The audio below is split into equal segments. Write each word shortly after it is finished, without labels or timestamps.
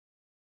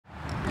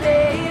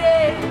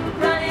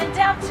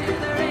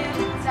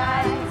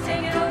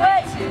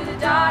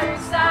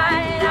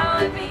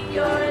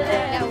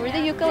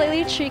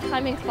ukulele tree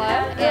climbing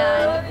club,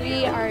 and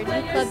we are a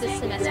new club this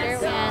semester,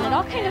 and it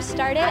all kind of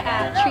started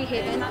at Tree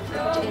Haven,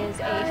 which is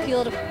a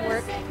field of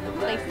work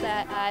place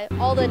that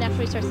all the natural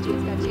resource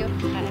students go to.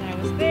 And I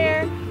was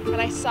there,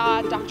 and I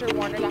saw Dr.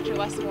 Warner, Dr.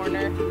 Les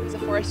Warner, who's a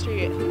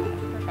forestry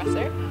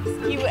professor.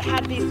 He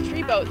had these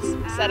tree boats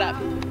set up,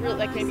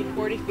 like maybe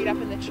 40 feet up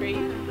in the tree,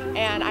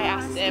 and I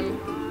asked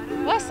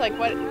him, Les, like,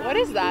 what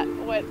is that?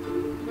 What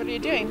are you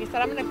doing? He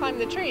said, I'm going to climb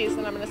the trees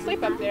and I'm going to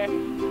sleep up there.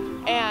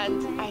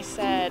 And I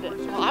said,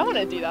 well, I want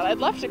to do that. I'd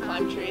love to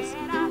climb trees.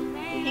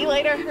 He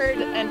later heard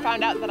and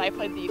found out that I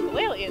played the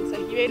ukulele, and so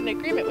he made an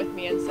agreement with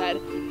me and said,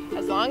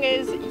 as long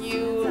as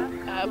you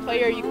play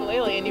your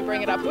ukulele and you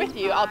bring it up with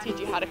you, I'll teach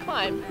you how to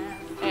climb.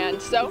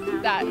 And so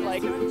that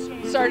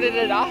started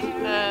it off.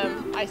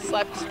 I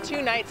slept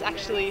 2 nights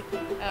actually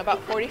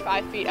about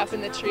 45 feet up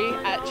in the tree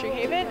at Tree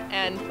Haven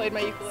and played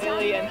my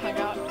ukulele and hung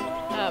out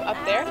up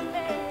there.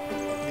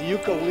 The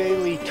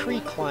Ukulele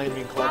Tree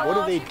Climbing Club, what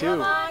do they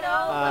do?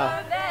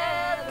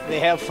 They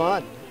have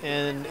fun,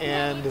 and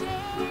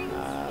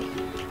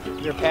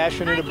they're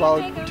passionate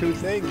about 2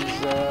 things,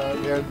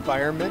 their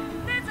environment,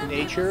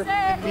 nature,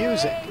 and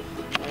music.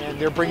 And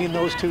they're bringing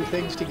those 2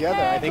 things together.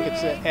 I think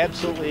it's an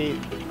absolutely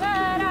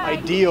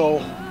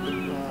ideal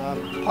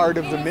part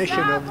of the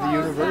mission of the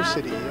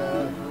university.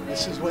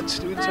 This is what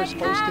students are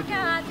supposed to do.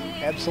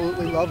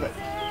 Absolutely love it.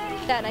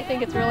 And I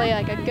think it's really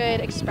like a good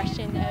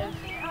expression of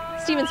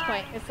Stevens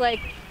Point. It's like,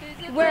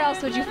 where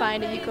else would you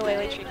find a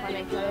ukulele tree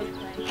climbing club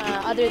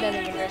other than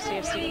the University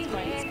of Stevens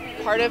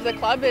Point? Part of the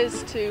club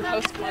is to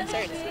host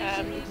concerts.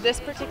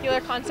 This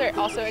particular concert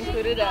also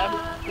included a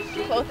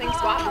clo-thing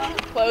swap,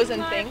 clothes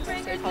and things, so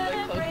it's called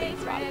a clo-thing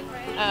swap,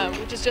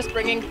 which is just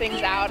bringing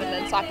things out and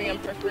then swapping them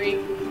for free,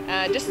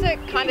 just to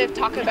kind of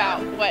talk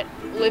about what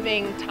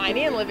living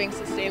tiny and living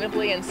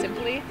sustainably and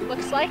simply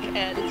looks like,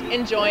 and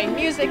enjoying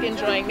music,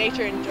 enjoying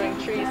nature, enjoying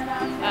trees,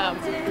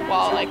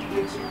 while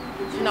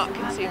not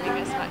consuming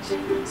as much.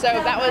 So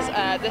that was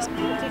this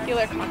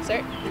particular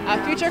concert.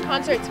 Future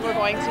concerts were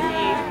going to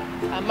be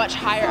much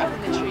higher up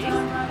in the trees.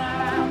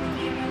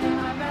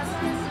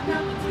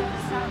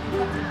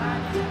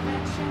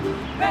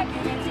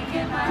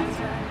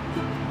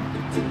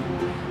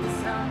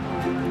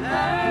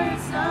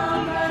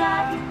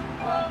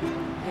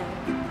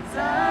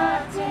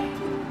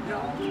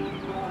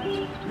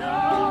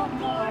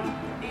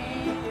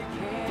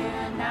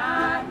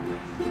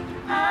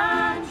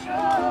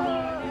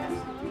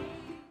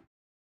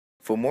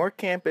 For more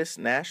campus,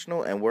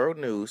 national, and world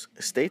news,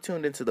 stay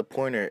tuned into The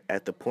Pointer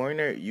at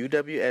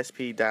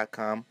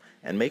thepointeruwsp.com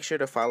and make sure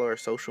to follow our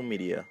social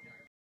media.